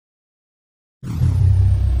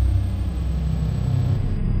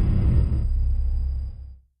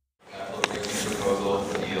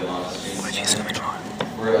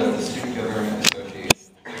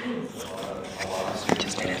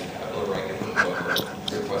proposal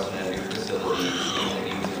requesting a new facility to meet the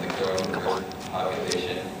needs of the growing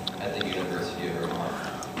population at the University of Vermont.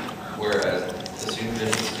 Whereas the student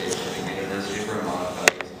vision states that the University of Vermont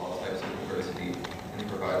values all types of diversity and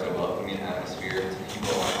provides a welcoming atmosphere to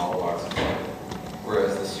people on all walks of life.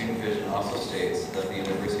 Whereas the student vision also states that the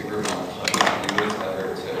University of Vermont shall continue its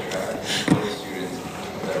effort to attract and support students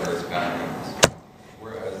of diverse backgrounds.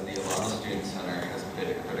 Whereas the ALANA Student Center has played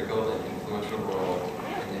a critical and influential role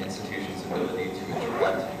in the institution's ability to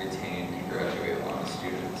attract, retain, and graduate ALANA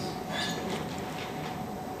students.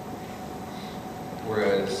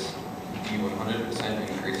 Whereas the 100%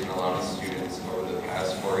 increase in ALANA students over the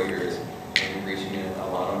past 4 years and reaching an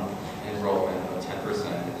ALANA enrollment of 10%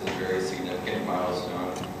 is a very significant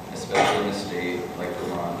milestone, especially in a state like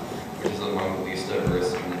Vermont, which is among the least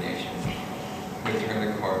diverse in the nation. We turn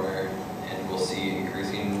the corner and we'll see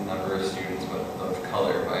increasing number of students of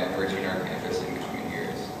color by enriching our campus in coming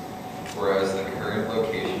years. Whereas the current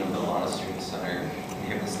location of the ALANA Student Center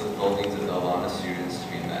inhibits the full needs of the ALANA students to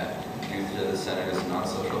be met due to the center's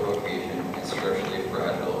non-social location and structurally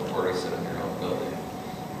fragile 47-year-old building.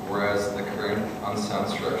 Whereas the current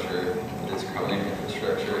unsound structure with its crumbling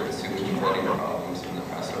infrastructure and sewage flooding problems in the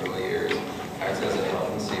past several years acts as a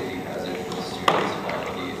health and safety hazard for the students,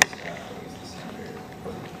 faculty, and staff that use the center.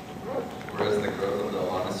 Whereas the growth of the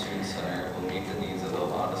ALANA Student Center will meet the needs of the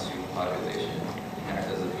ALANA student population and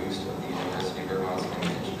act as a boost of the University of Vermont's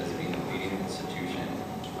image as being a leading institution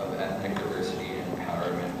of ethnic diversity and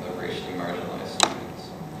empowerment of racially marginalized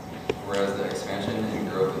students. Whereas the expansion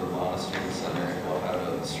and growth of the ALANA Student Center will have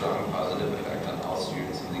a strong positive effect on all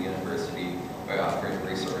students of the university by offering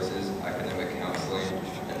resources, academic counseling,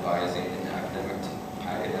 advising, and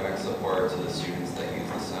academic support to the students that use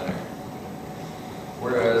the center.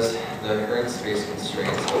 Whereas the current space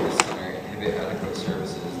constraints of the center inhibit adequate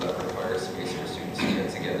services that require space for students to get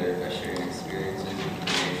together by sharing experiences,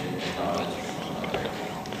 information, and knowledge with one another.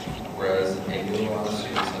 Whereas a new ALANA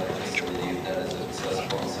Student Center facility that is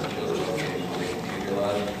accessible and centrally located with a computer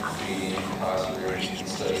lab, meeting, classroom, and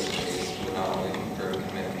study space would not only confer a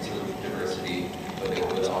commitment to diversity, but it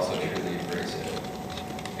would also truly embrace it.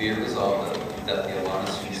 Be it resolved that the ALANA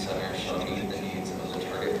Student Center shall meet the needs of the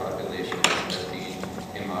target population as being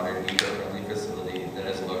a modern, eco-friendly facility that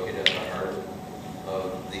is located at the heart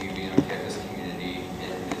of the UVM campus community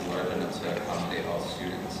and is large enough to accommodate all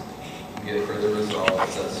students. Be it further resolved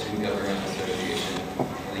that the Student Government Association of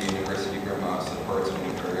the University of Vermont supports and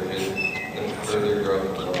encourages the further growth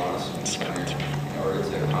of the ALANA Student Center in order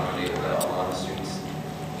to accommodate the ALANA Student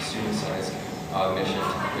Center's mission to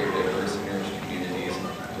create diverse and enriched communities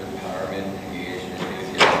with empowerment, engaged, and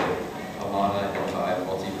enthusiastic ALANA and by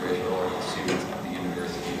multiracial students at the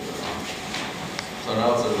University of Vermont. So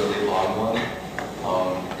now it's a really long one.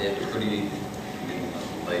 It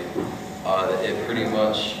pretty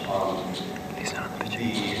much the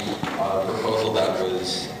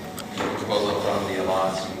proposal from the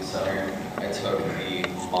ALANA Student Center. I took the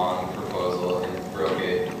long proposal and broke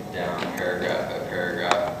it down paragraph by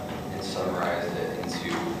paragraph and summarized it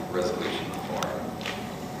into resolution form.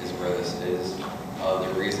 Is where this is.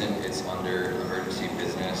 The reason it's under emergency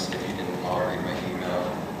business, if you didn't already read my email,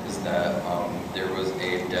 is that there was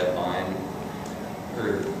a deadline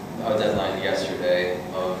yesterday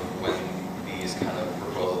of when these kind of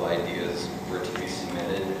proposal ideas were to be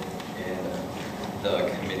submitted, and the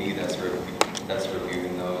committee that's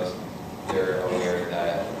reviewing those, they're aware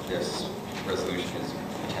that this resolution is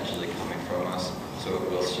potentially coming from us, so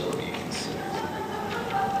it will still